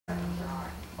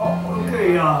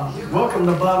Okay, welcome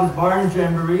to Bob's Barn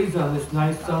Jamborees on this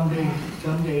nice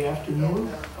Sunday afternoon.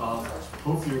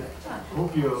 Hope you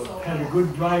had a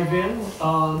good drive-in.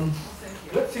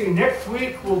 Let's see, next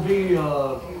week will be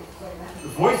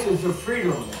Voices of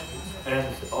Freedom and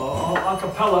a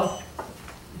cappella.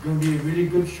 It's going to be a really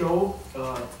good show.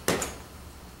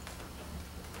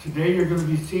 Today you're going to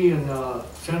be seeing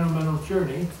Sentimental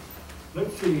Journey.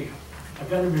 Let's see, I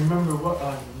got to remember what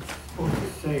I'm supposed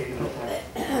to say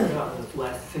this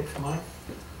last 6 months.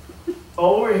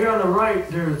 Over here on the right,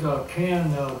 there's a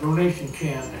donation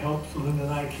can to help Linda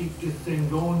and I keep this thing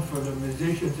going for the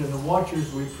musicians and the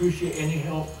watchers. We appreciate any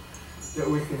help that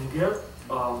we can get.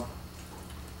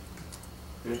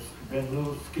 It's been a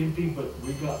little skimpy, but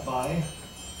we got by.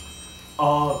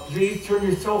 Please turn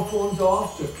your cell phones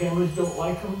off. The cameras don't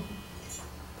like them.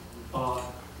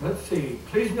 Let's see.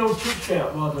 Please no chit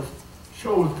chat while the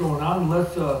show is going on,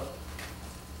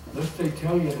 unless they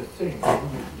tell you to sing.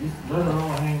 Just let it all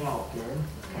hang out there.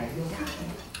 Kind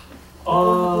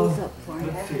of.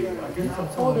 Let's see. I guess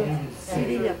that's all I need to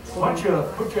say. Why don't you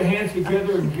put your hands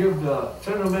together and give the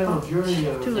Sentimental Journey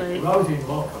a rousing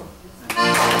welcome.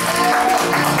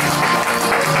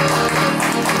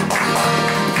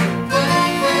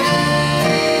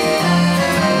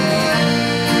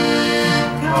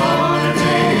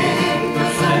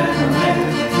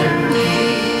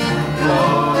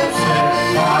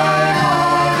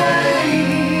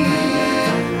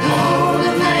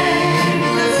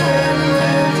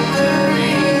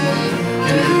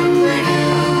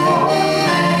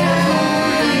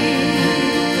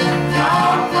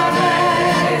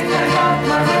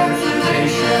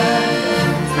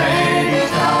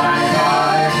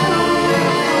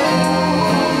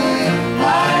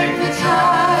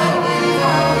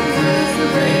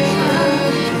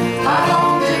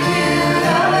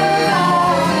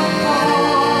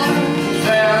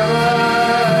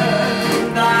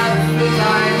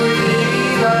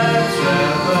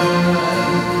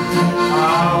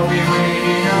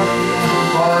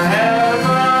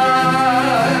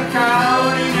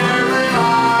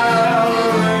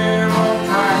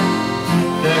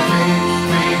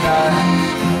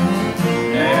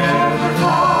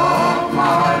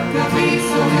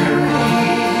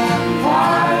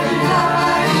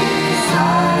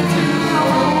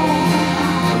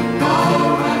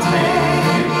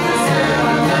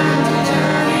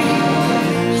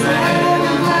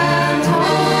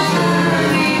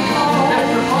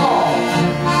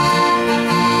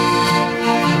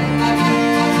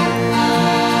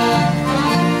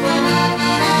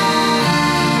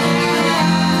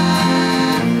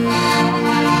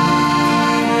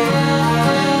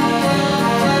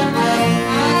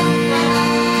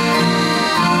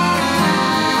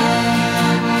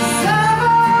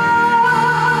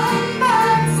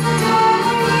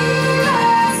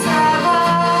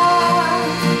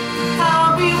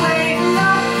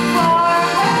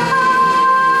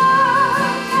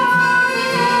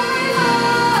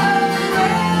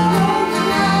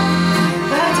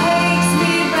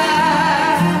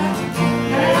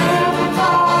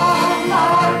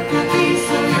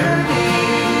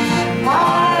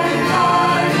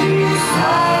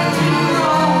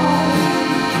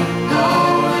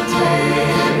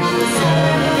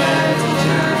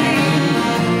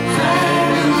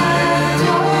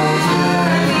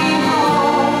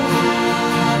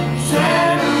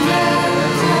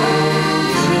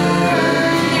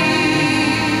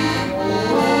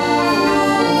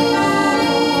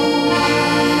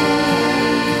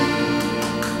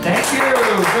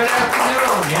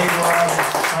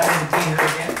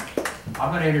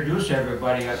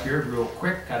 Everybody up here real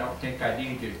quick. I don't think I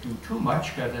need to do too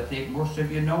much because I think most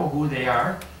of you know who they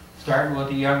are. Starting with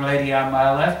the young lady on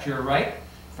my left, your right,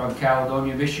 from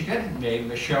Caledonia, Michigan, named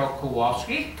Michelle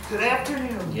Kowalski. Good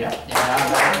afternoon. Yep.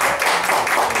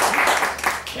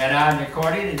 And on the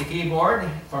accordion and the keyboard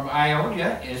from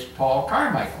Ionia is Paul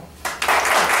Carmichael.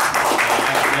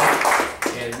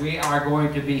 And we are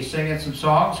going to be singing some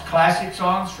songs, classic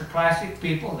songs for classic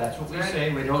people. That's what we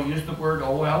say. We don't use the word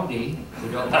OLD. We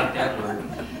don't like that word.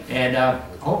 And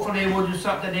hopefully we'll do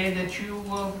something today that you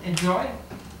will enjoy.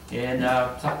 And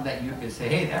something that you can say,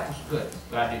 hey, that was good.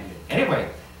 Glad you did.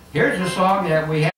 Anyway, here's a song that we have.